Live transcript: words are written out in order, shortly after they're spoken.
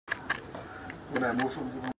when I moved from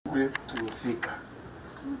Kamere to Thika.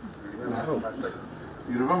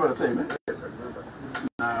 You remember the time, eh? Yes, I remember.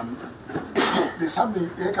 There's something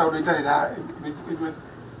I can't Italy that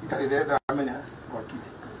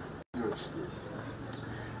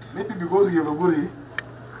maybe because Kiambu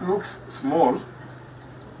looks small,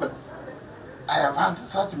 but I have had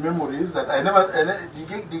such memories that I never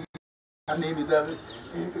name it that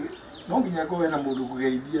no minya go na mudu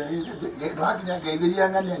kugeithia no hakinya geithiria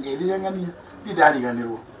ngani ti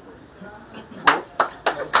ndariganirwo so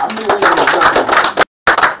I'm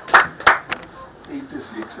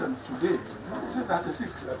 86 and today is it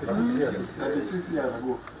 36 years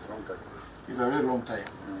ago. It's a very long time.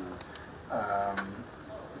 And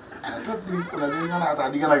I don't think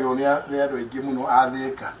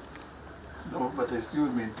no, but I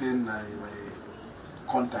still maintain my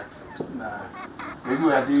contact. Maybe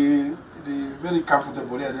we are very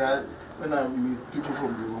comfortable here when I meet people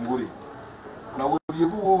from Gurunguri. When I go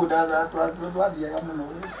that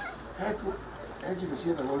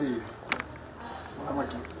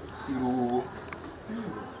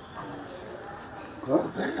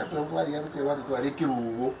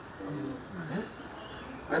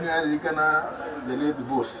when you are the late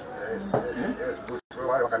boss. Yes, boss.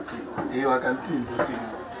 Canteen.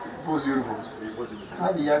 Boss uniforms.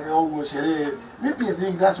 Maybe I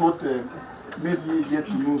think that's what made me get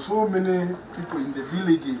to know so many people in the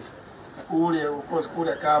villages. Of course,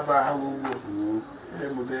 Kaba, I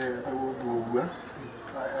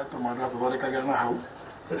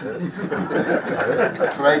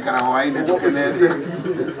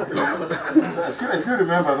still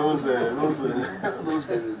remember those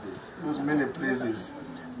many places.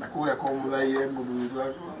 Nakura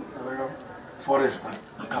Forest,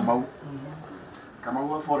 Kamau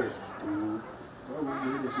Forest.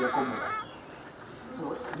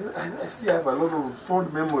 So I still have a lot of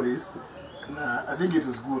fond memories. I think it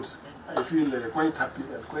is good. I feel quite happy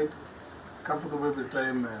and quite comfortable every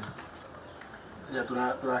time.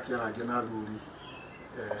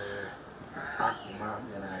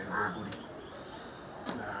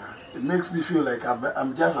 It makes me feel like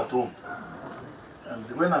I'm just at home. And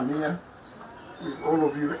when I'm here with all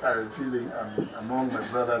of you, I'm feeling I'm among my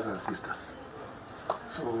brothers and sisters.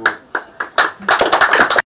 So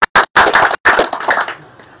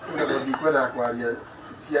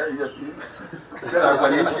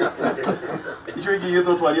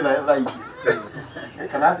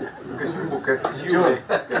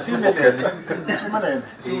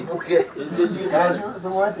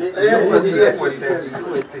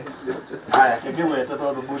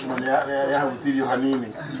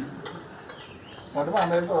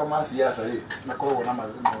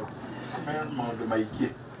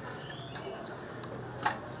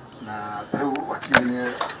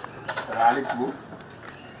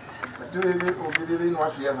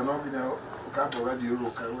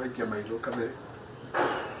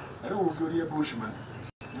Bushman.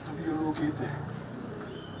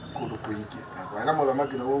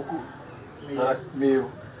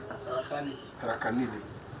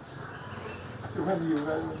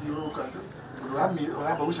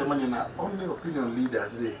 Only opinion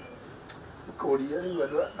leaders.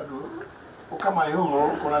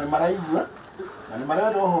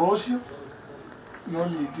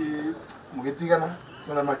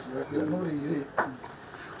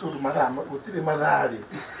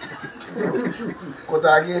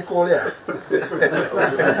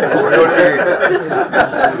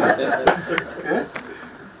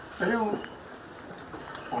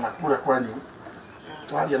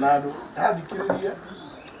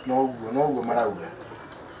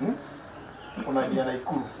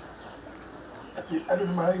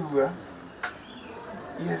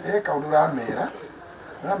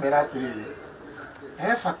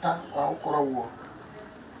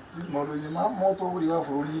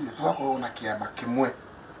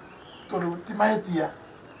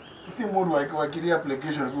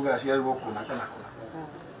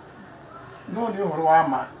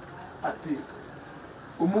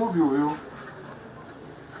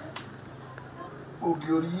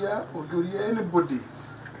 Ogioria anybody.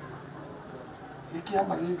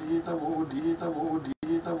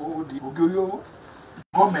 Ogiorio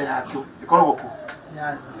Gome yako ikoroboku.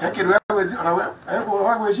 Yes. Yake wewe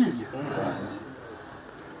wewe shiria.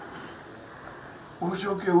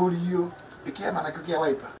 Ujoke urio ikiama na kukia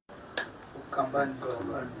wiper. Ukambani.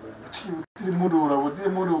 Tiri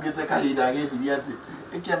mundu ugeteka hida geshiria ati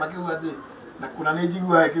ikiama kiuga ati na kuna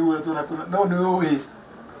nejigwa kiuga tu na kuna no way.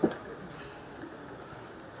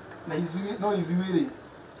 No izwiri.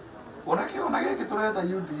 Onake que toreta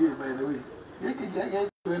UDA by the way. Yeke ya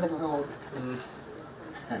tuenda kwa wote.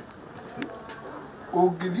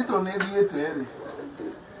 Ugithito ne thiete ri.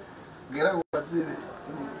 Gera gwathire.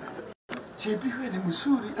 Chepi wewe ni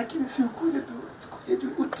mzuri lakini si ukuje tu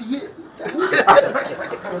utie.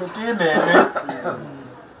 Kinene.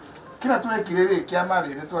 Kila twekirire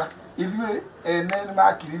Kiambu twa ithuĩ ene nĩ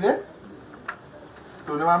makirire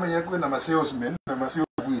tondũ nĩ mamenyire kwĩna ma salesmen na ma sales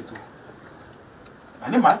gwitũ. Na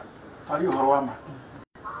nĩ ma twari ũhoro wa ma.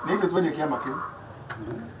 Nĩ ithuĩ twendie kĩama kĩu.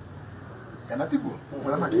 Kana tiguo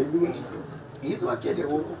mũthamaki. Ithuĩ akĩendia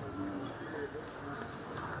gũkũ.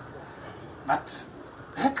 But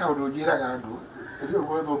he kaũndũ njĩraga andũ rĩrĩa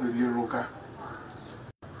ũkoretwo ũgĩthiũrũrũka.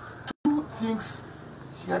 Two things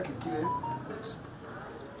ciakĩkire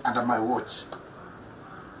under my watch.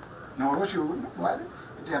 Now, it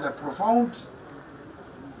had a profound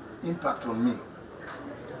impact on me.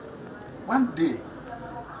 One day,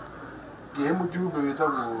 Kiambu jube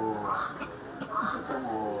witago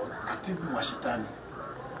katibu mashitani.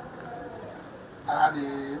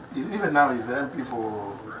 Even now he's the MP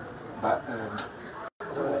for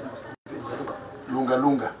Lunga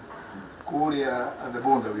Lunga, Korea at the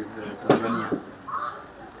border with Tanzania.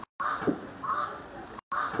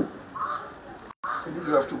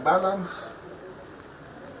 You have to balance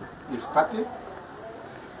his parties,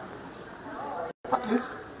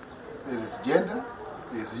 there is gender,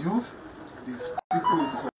 there is youth, there is people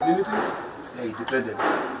with disabilities, there is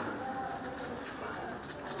independence.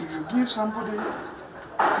 If you give somebody to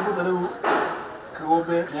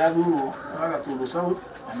Kagobe, Yaduru, Nagatulu South,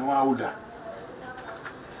 and Wauda,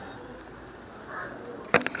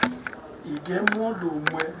 he gave more to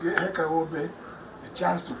Kagobe a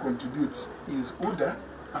chance to contribute is Uda,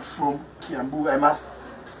 but from Kiambu. I must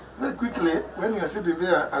very quickly, when you are sitting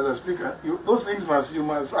there as a speaker, those things you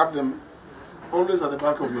must have them always at the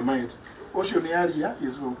back of your mind. Oceaniaria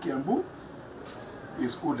is from Kiambu,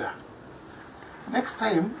 is Uda. Next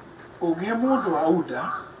time, Ogemo do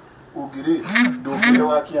Uda, Ogire do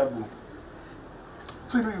Kiambu.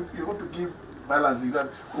 So you want to give balance in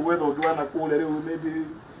that. Whether Ogwana Kole maybe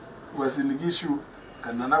was in the issue,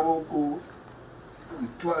 Kananawo.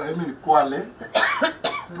 Kwale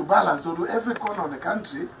to balance to every corner of the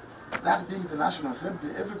country, that being the National Assembly,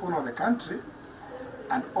 every corner of the country,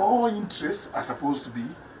 and all interests are supposed to be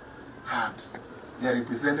heard. They are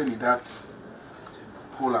represented in that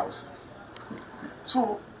whole house.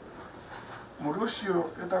 So, Moroshio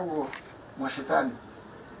etago mwashetani.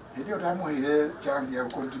 Hedi otamu hile chance ya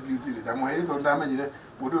contributed. Damu hili tondama jile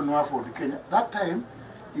wodo noa for Kenya. That time,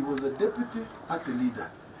 he was the deputy party leader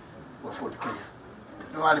of Fort Kenya.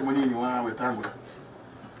 No wale munini wa wetangula.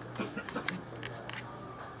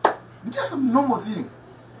 Just a normal thing.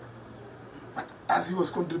 But as he was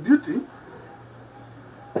contributing,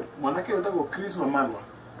 Mwanake wetago Chris Wamalwa,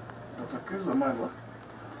 Dr. Chris Wamalwa,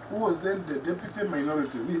 who was then the deputy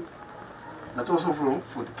minority whip, but also from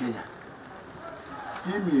Fort Kenya.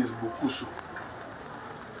 Him is Bukusu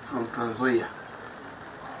from Trans Nzoia.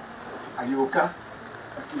 Alioka,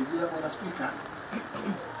 akiingia bwana speaker,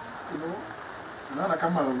 you know, unaona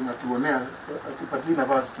kama unatuonea akipatia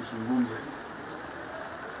nafasi tuzungumze.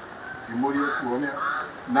 Kimoja kuonea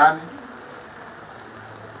nani?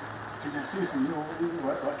 Kija sisi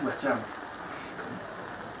watu wa chama.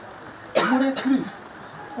 Kimoja Chris,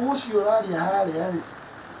 ushi orali hali.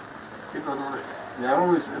 Ito dole. They are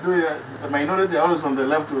always the minority are always on the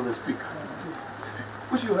left of the speaker.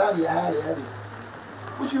 Ushi orali hali.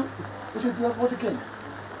 Ushi do for the Kenya.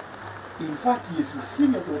 In fact, he is a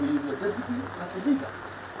senator, he is a deputy party leader.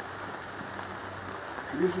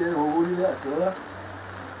 Chris is over there, Tora.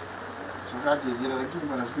 So that you get a king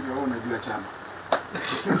when I speak on a chama.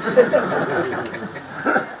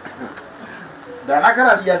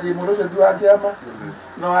 Danakara Diati Morosa do a chama.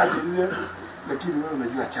 No, I didn't the king when I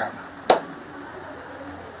do a chama.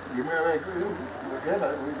 Give me a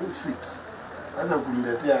we do 6. As I couldn't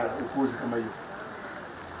let you oppose Kamayo.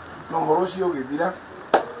 No Horosio Gedira.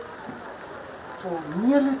 For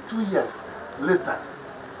nearly 2 years later,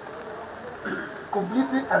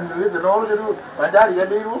 completely unrelated. All the do, my daddy had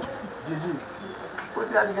you, Gigi.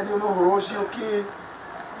 But daddy had you know Hiroshi, okay.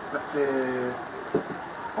 But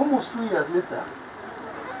almost 2 years later,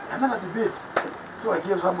 another debate. So I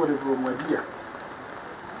gave somebody from Wadia,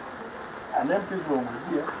 an MP from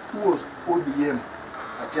Wadia, who was ODM,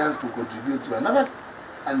 a chance to contribute to another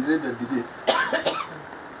unrelated debate.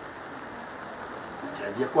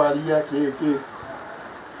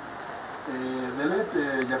 The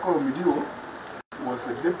late Jacob Midio was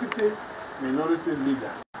a deputy minority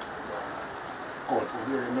leader. Court,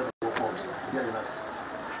 another court.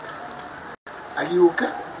 Agioka.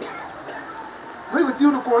 Why would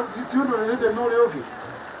you report? You don't really know okay.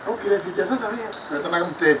 Okay, picha sasa wewe unataka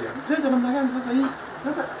mteja. Mteja namna gani sasa hii?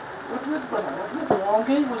 Sasa watu wetu bana, watu wetu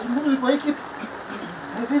waongei wazungumze kwa hiki.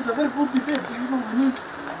 This is a very good debate. You know,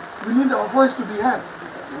 we need our voice to be heard.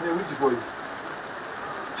 Which voice?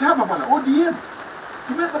 Chama bana, ODM.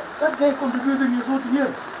 Remember that guy contributing his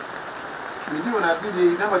ODM. He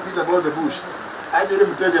never did about the bush. Aje ile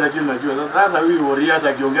mteja lakini najua. Sasa huyu Oriata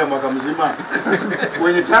akiongea mwaka mzima.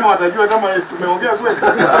 Wenye chama watajua kama tumeongea kweli.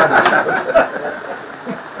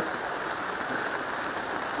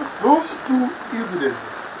 Those two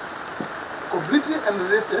incidences, completely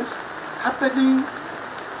unrelated, happening,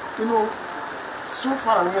 you know, so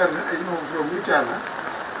far away, you know, from each other.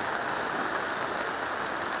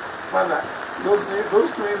 Father, those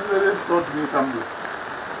two incidences taught me something.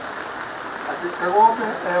 I think I hope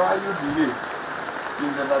you delay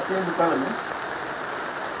in the 13th Parliament.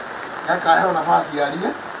 Yaka na nafasi ya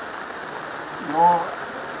alia. No,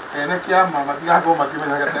 Kiambu matiga kwa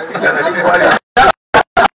makimenya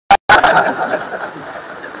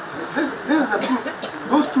This is the truth.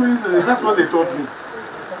 Those two reasons, that's what they taught me.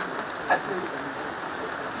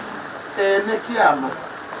 Kiambu.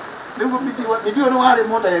 Ndio no wale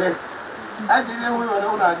more direct. Aje huyo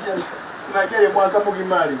unagia mwaka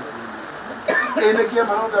mugimali.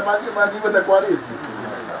 Kiambu ndo magi kwa quality.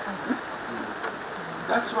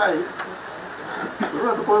 That's why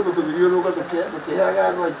wewe tuko to video loka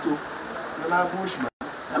tukihaga kwa tu na bushman.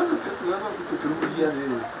 Alafu tukirudia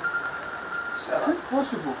zile. Is it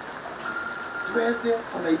possible? Twende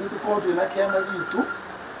onaibutu kote na kiama jitu.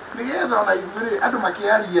 Nigetha onaibure andu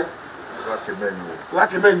makiaria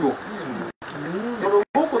wakimenyo. Toro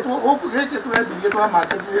huko geke twendie twa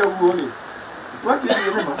makatire uguo ri. Twakirie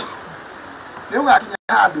ruma. Leo gakinya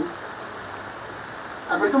handu.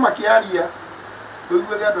 Andu itu makiaria.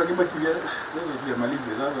 Wewe gado akimakiria sasa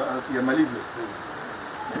siyamalize.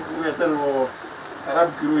 Wewe tano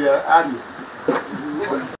Arab kiru ya ali.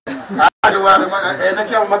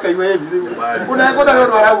 Kiambu maka iwe hivi. Kuna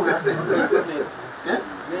ndo arauga.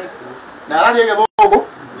 Na ali githugu.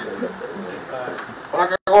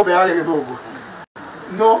 Kagombe ali githugu.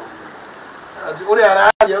 No. Uri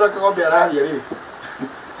araria ura kagombe araria ri.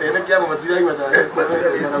 Kiambu matira igwa ta.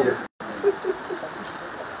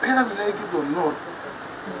 Whether we like it or not,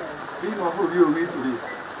 we know how you read today.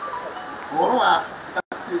 Or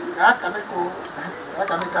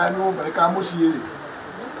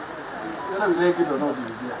whether we like it or not,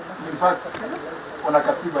 in fact, on a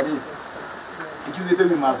katiba day,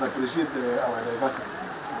 we must appreciate our diversity.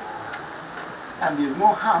 And there is no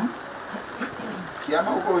harm.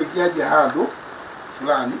 Kiama uko ikiaje hando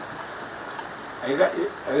fulani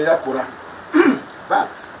aiga kura. But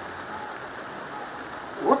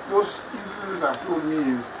what those incidents have told me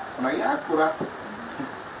is when I kura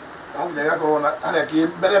I'm there going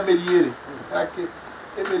and better mediate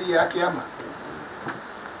Kiama.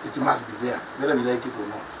 It must be there, whether we like it or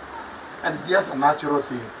not. And it's just a natural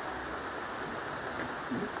thing.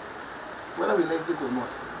 Whether we like it or not.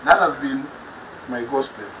 That has been my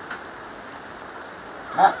gospel.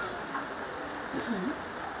 But you see,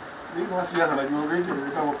 we must see as a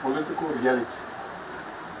political reality.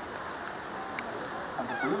 And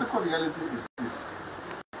the political reality is this.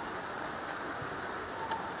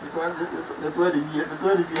 The 20 years,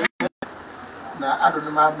 now I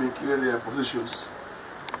don't know make their positions.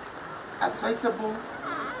 A sizable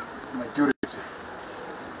majority.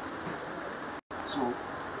 So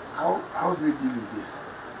how do we deal with this?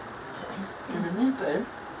 In the meantime,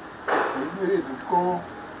 we ready to go.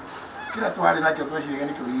 Kila tuwali na kitu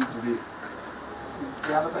shirikani kwa hii today.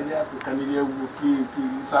 Kiana tanya tu kanilia uki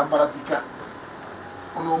sambaratika.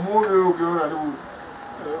 Ono moyo ukiona ndio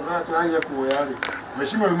tunataka kuoyale.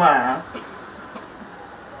 Mheshimiwa Imaa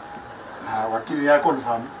na wakili ya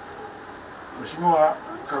confirm. Mheshimiwa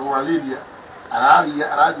Kagwa Lydia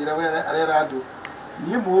arajira wera arerado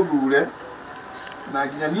ni muthure na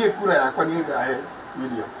ginya nie kura yakwa ni gahe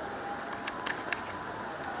William.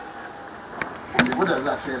 What does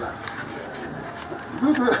that tell us?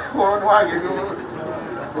 My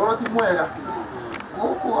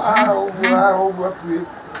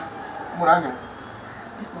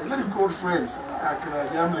very good friends, akina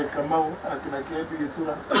Jamle Kamau, akina Kiambu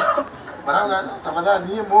Gitura. Baranga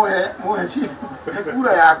tafadhali nie mohe chi.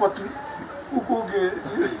 Kura yakwa tu ukuge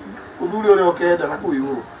udhuri ule okenda na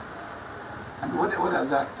kuyuru. And what does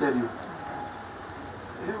that tell you?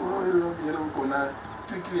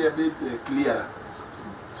 To clear a bit clearer.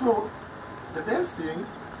 So the best thing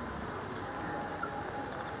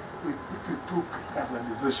we took as a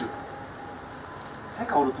decision,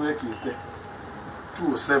 heka urutuweki ite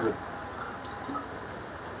 207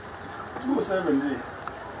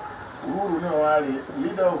 ni Uhuru ni wale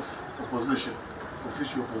leader of opposition,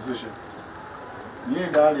 official opposition. Niye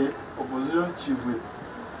ndale opposition chief whip.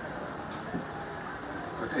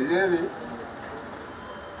 Bakayele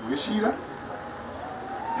tugeshira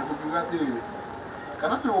yatukugatire.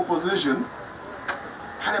 Kana tu opposition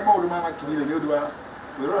hale maulu mama kinile ni odwa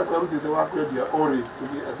wero twarutite wako ya ori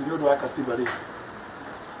ati ni odwa katiba le.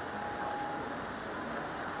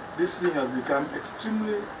 This thing has become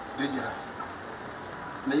extremely dangerous.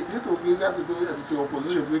 Now, if you get to the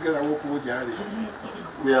opposition, we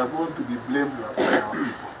are going to be blamed by our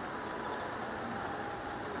people.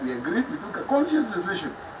 We agreed, we took a conscious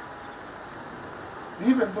decision.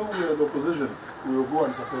 Even though we are the opposition, we will go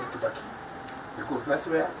and support Kibaki. Because that's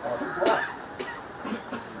where our people are.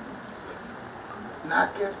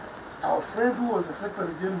 Nake, our friend who was the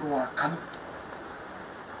Secretary General of Kamere,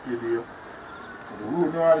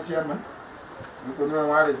 who know our chairman, who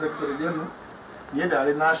know our Secretary General, near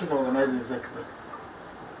the national organizing sector.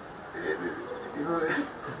 You know,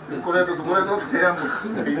 you could have to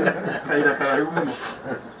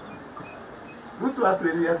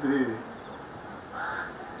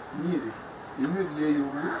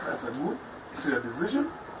that's a good, it's your decision.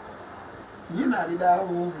 You know, the Dara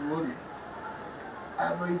will be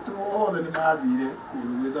I know it all the Mabire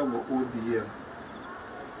could with our ODM.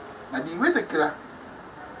 Now, the way the clear,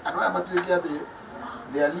 I don't have to get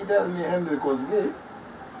their leaders near Henry Kosgei,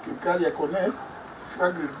 Kikalia Kones,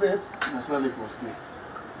 Frank Ribet, and Sally Kosgei.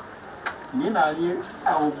 Nina,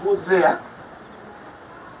 I will go there.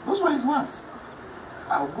 Those were his words.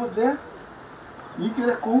 I will go there.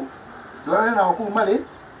 Nikiraku, Dorana Oku Male,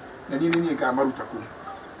 and Nini Kamarutaku.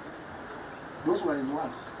 Those were his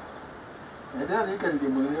words. And then you can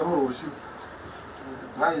give me a horror shoot.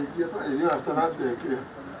 After that,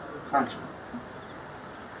 function.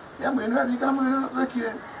 Yeah, but you come like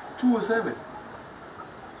 207.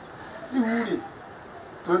 You would.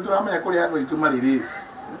 To drama, I call it to marry.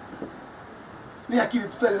 Near Kiri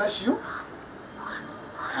to tell you,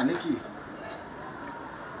 Aniki.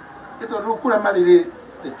 It will look marry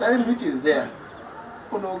the time which is there.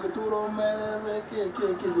 You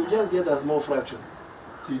just get a small fraction.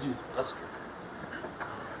 TG. That's true.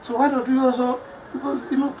 So why don't we also,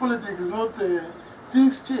 because you know politics is not,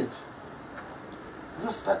 things change. It's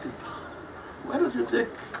not static. Why don't you take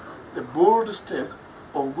the bold step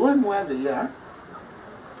of going where they are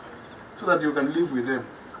so that you can live with them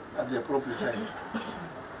at the appropriate time?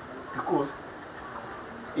 Because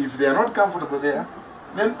if they are not comfortable there,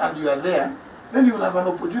 then and you are there, then you will have an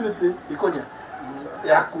opportunity.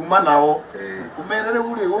 Ya kumanao, kumerere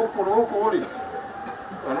ule woko ule.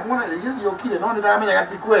 Wanamwana yeye yokile no ndamenya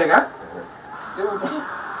katikuega.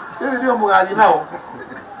 Ndio mugadi nao.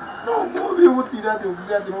 No, movie would you that you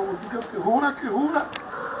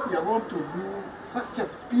are going to do such a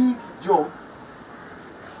big job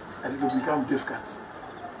and it will become difficult.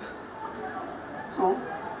 So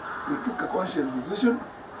we took a conscious decision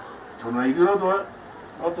to not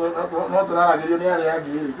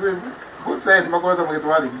both sides and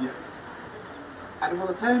for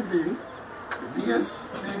the time being, the biggest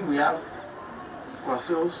thing we have for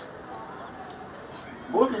ourselves,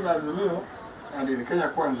 both in Azimio and in Kenya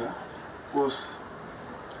Kwanza, was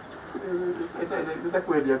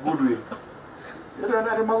their goodwill.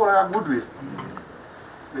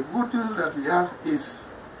 The goodwill that we have is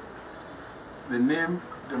the name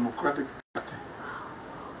Democratic Party,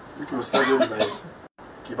 which was started by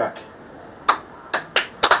Kibaki.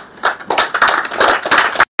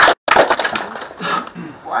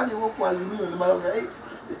 While you work with Azimio, the man hey,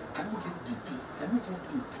 can we get DP? Can we get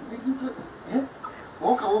DP? Yeah?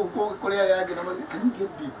 Can you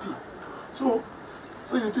get DP? So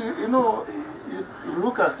you know, you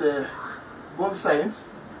look at both sides.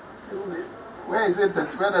 Where is it that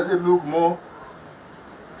where does it look more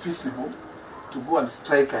feasible to go and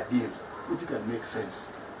strike a deal, which can make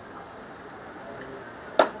sense?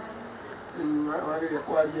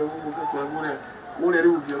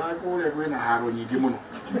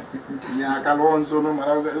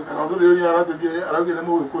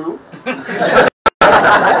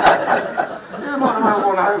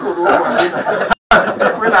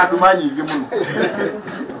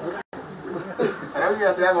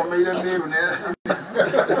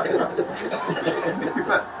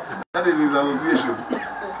 That is his association.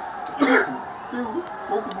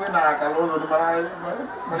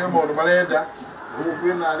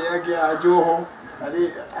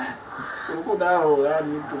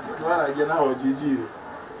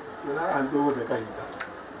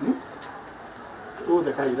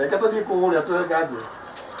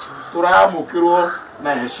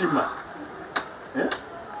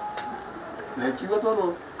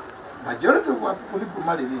 Majority of our people live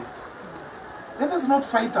Kumali. Let us not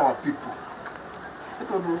fight our people.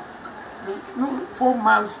 No, 4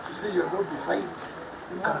 months to say you're going to fight.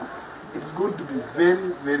 It's going to be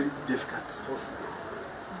very, very difficult.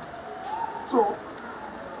 So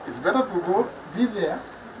it's better to go, be there,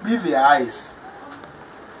 be their eyes.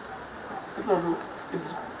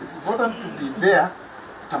 It's important to be there,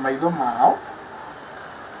 Tamaidoma,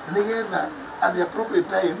 at the appropriate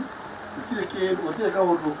time,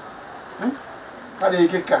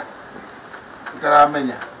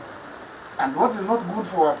 and what is not good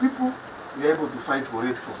for our people, we are able to fight for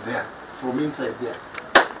it from there, from inside there.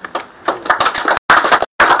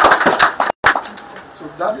 So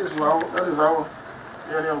that is how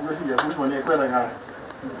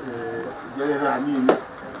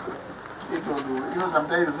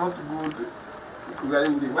sometimes it's not good.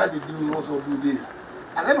 Why did you also do this?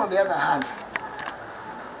 And then on the other hand,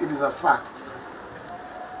 it is a fact.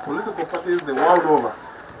 Political parties the world over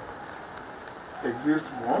exist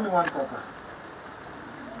for only one purpose: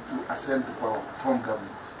 to ascend to power, form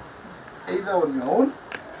government. Either on your own,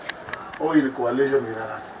 or in coalition with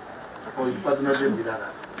others, or in partnership with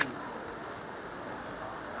others.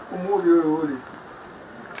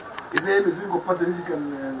 Is there any single party which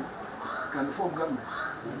can form government?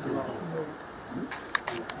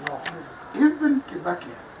 No. Even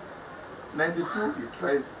Kibaki, 92 he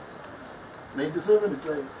tried, 97 he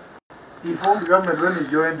tried. He formed government when he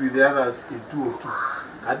joined with the others in 2002.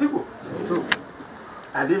 Kadigo?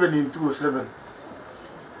 And even in 2007.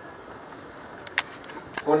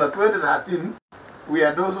 On the 2013, we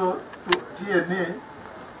had also TNA,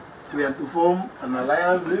 we had to form an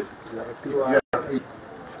alliance with URP.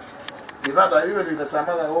 In fact, even with some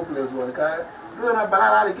other hopeless one,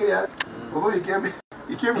 although he came with,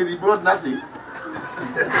 he brought nothing.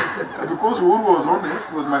 Because Uhuru was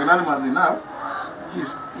honest, was magnanimous enough, he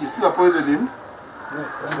still appointed him to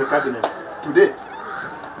the cabinet to date.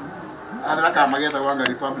 I don't know if I get a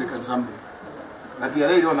Republican something. But he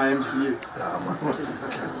already on a MCA.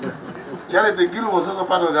 Charity Gill was also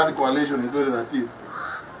part of that coalition in 2013.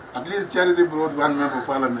 At least Charity brought one member of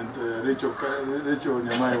parliament, Rachel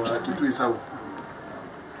Nyamaiwa, Kitui South.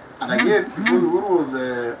 And again, because Uhuru was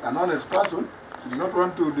an honest person, he did not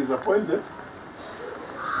want to disappoint them.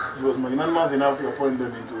 He was magnanimous enough to appoint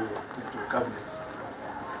them into cabinets.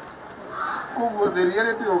 The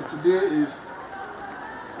reality of today is,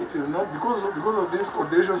 it is not because of these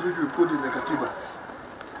conditions which we put in the Katiba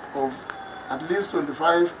of at least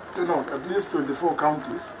 24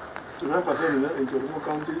 counties, 25% in 24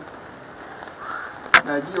 counties.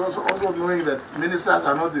 Nigeria also knowing that ministers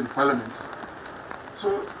are not in parliament.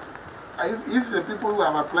 So if the people who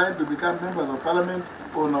have applied to become members of parliament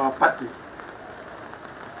on our party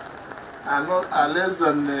are less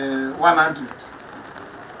than 100,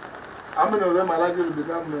 how many of them are likely to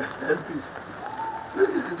become MPs?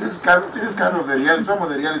 This is kind of the reality. Some of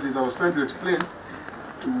the realities I was trying to explain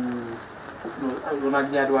to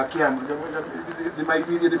Kiambu. They might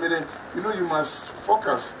be, you must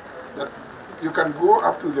focus that you can go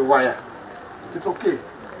up to the wire. It's okay.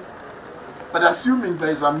 But assuming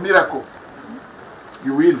there is a miracle,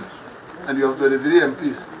 you win, and you have 23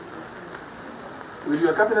 MPs, will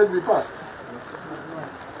your cabinet be passed?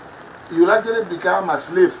 You will actually become a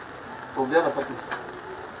slave of the other parties,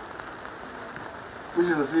 which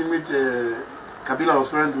is the same which Kabila was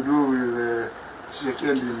trying to do with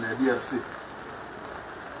Tshisekedi in DRC.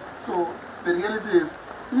 So the reality is,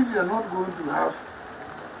 if you are not going to have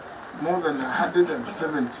more than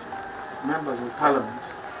 170 members of parliament,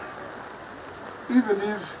 even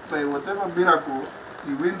if by whatever miracle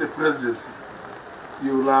you win the presidency,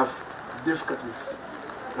 you will have difficulties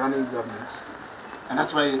running government. And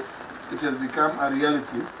that's why it has become a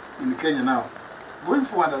reality in Kenya now. Going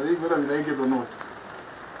forward, I think whether we like it or not,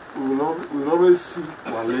 we will always see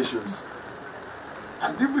coalitions.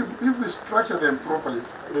 And if we structure them properly,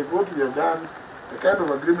 like what we have done, the kind of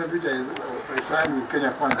agreement which I signed with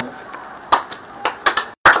Kenya Kwanza,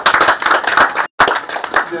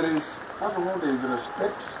 there is, first of all, there is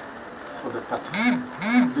respect for the party,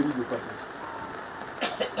 individual parties.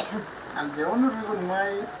 And the only reason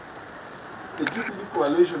why the Jubilee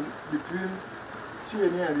coalition between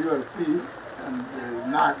TNA and URP and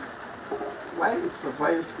NAC, why it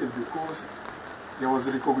survived is because there was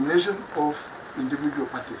a recognition of individual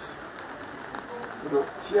parties.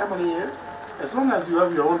 As long as you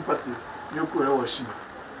have your own party, you could have a shima.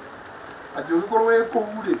 But you go away, you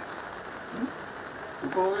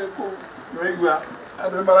go away, I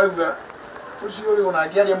remember push you on a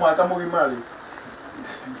Gary Makamu Mali.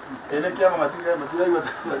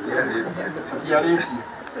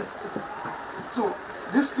 So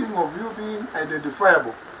this thing of you being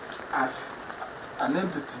identifiable as an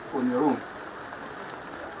entity on your own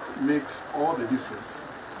makes all the difference.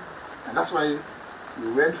 And that's why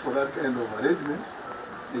we went for that kind of arrangement,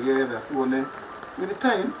 together with the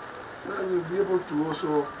time, we'll be able to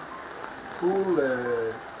also pull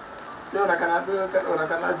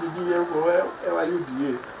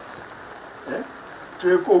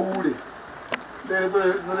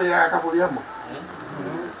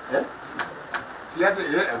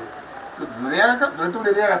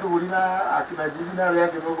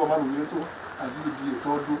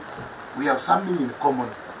we have something in common,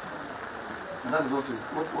 and that is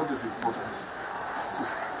what is important,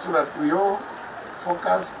 so that we all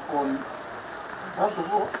focus on, first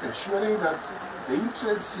of all, ensuring that the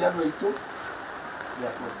interests shared by two, they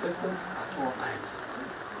are protected at all times,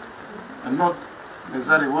 and not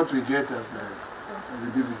necessarily what we get as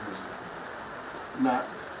individuals. Now,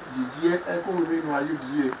 the echo within my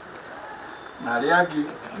UDA, Nariagi,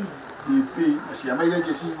 DP, Shiamai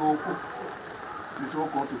Geshigo, this will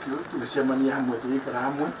go to the Shamani Hamwe to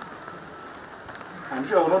Ikaramwe. I'm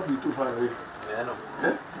sure I will not be too far away. Yeah, no.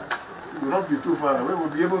 Eh? We will not be too far away. We'll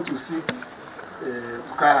be able to sit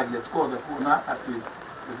to Karagi, to call the Puna at the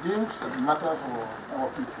things that matter for our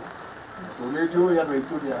people. So,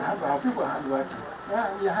 our people are hardworking. Yeah,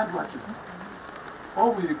 we are hardworking.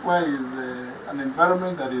 All we require is an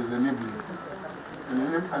environment that is enabling,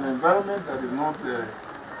 an environment that is not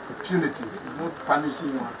punitive, it's not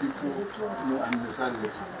punishing our people unnecessarily.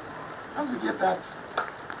 As we get that,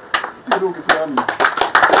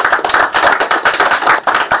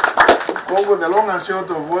 Congo, the long and short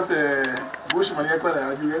of what Bushman get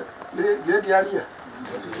the idea.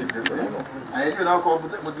 I even now call the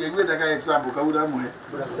example,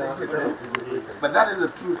 but that is the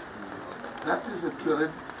truth. That is the truth.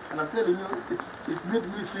 And I'm telling you, it made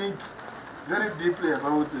me think very deeply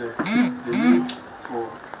about the need for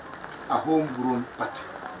a homegrown party.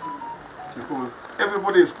 Because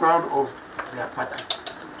everybody is proud of their party.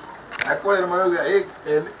 I call it Maroga egg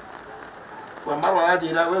and Wamara,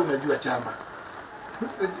 when you do a chama.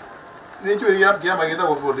 Nature Yama get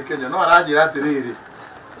over for the Kenya, no Raja really.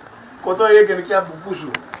 Koto egg and Kiambu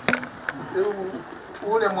Kusu.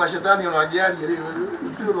 Ule mwashetani unajali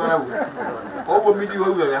utilo wanawe. Obo midi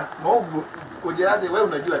wewe mogu kujirade wewe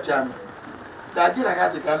unajua chama. Tajira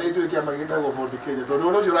kati kalejo kiama kitako for the Kenya. To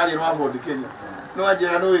no jurali no for the Kenya. No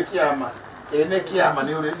ajira no kiama. Ene kiama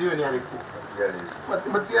ni ule ndio ni aliku.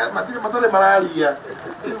 Matore maralia.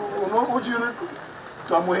 No ujuna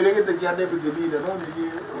to amuhelekete kia deputy leader no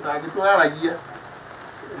ni utakitora ragia.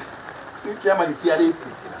 Kiama kitiareti.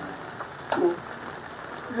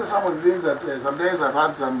 These are some of the things that some days I've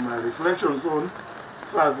had some reflections on.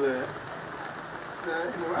 So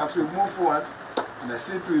as we move forward, and I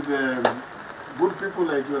sit with good people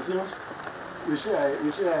like yourselves, we share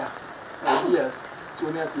ideas to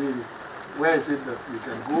where is it that we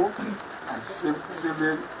can go and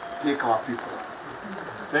safely take our people.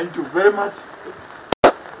 Thank you very much.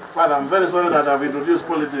 Father, I'm very sorry that I've introduced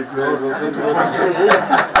politics.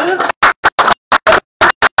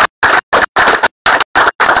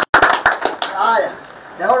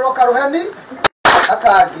 Karuhani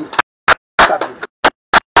akagi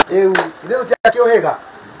eu ndio tutakiohega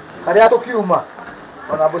karia tukiuma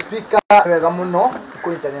ona speaker wega muno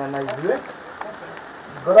kuitania na ithuĩ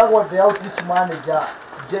ngoragwo the outreach manager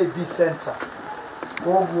JB Center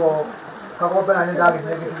koguo kagombe na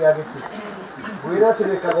ndagithie gĩtĩ gĩtĩ wĩra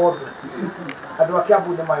tĩrĩ kagombe andũ a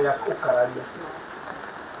Kiambu nĩ marĩa ũkararia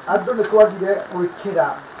andũ nĩ twathire gwĩkĩra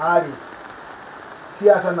Alice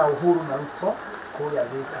siasa na Uhuru na Ruto kuria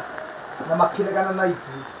thika na makiregana na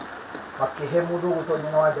ithu makihe mundu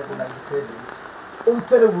gutonya na wanje kuna independence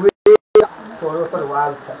umtere wira toro toro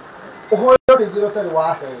waruta uhoyo tigiro toro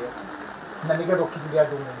waheyo na nigetho kinyira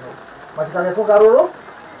andu muno matikage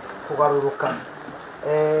kugaruruka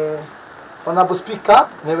ona speaker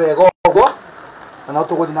ne wega ogo na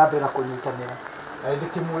utuguthi na mbere na kunyitanira na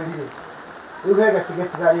ndikimwirire riu hega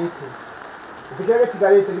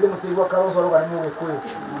tigetigarite githe mutigwa karoso roga ni mugikuyu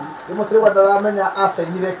mutigwa ndaramenya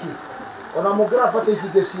asainire ki ona mugira pata ici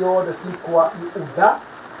ciothe cikwa unda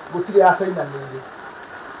gutire asainanire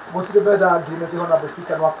gutire beda agreement hona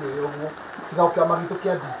speaker no akwire uguo tiga magitu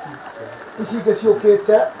kia DP ici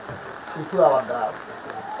ciukite ifura wandao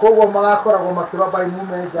koguo magakoragwo makira by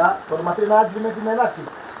mumeja tondu matire na agreement menaki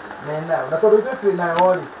mena na tondu ithu na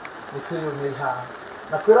ori nitiyo ni ha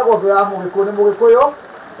na kwiragwo ndu ya mugikuyu ni mugikuyu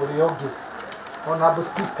uri ongi ona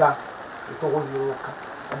speaker itoguthiuruka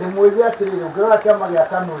ndimwire atirire ngirora kiama gia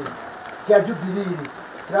kanuri kia Jubilee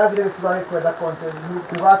kirathire kwenda content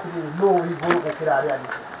kugatirire no iguru gukira ari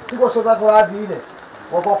tigo coda kurathire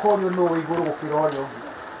wako konyo no iguru gukiroryo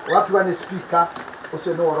wakiwa ni speaker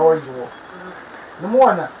ucio no roigwo ni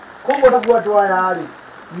mwana koguo naguo andu aya ari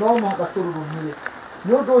no muhaka tururumie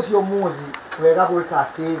ni undu ucio muthi wega gwika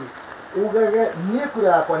atiri ugege nie kura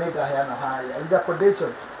yakwa ni ngaheana haya ida condition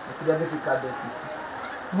ikiria ngikade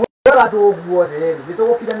mwera ndu guothe ri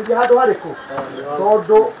nitugukiraniria handu hariku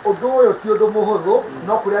tondu undu uyu ti undu muhuthu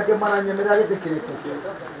no kuria angi maranyemerera githikirite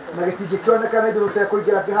na gitingikionekana ithu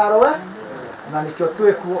tutekuingira kiharo we na nikio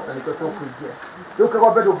twekuo na nikio tukuingira riu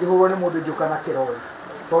kagombe ndungihurwo ni mundu njuka na kirori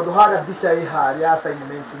tondu hara mbica i hari ya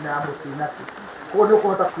assignment na mutinati ko ni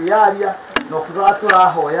ukuhota kwiyaria no kiga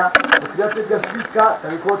turahoya ukira tuge speaker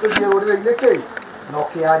tagiko tugie rurire-ini ki no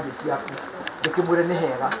kiaje ciaku ndikimwire ni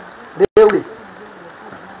hega riu ri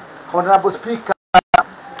honorable speaker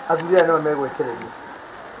athurira no megwetereria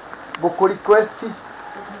guku request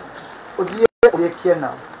uthie urikie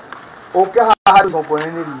nao uke haha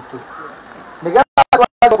ngombo-ini ritu nigetha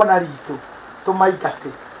twakona ritu tumaingate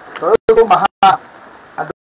tondu tumaha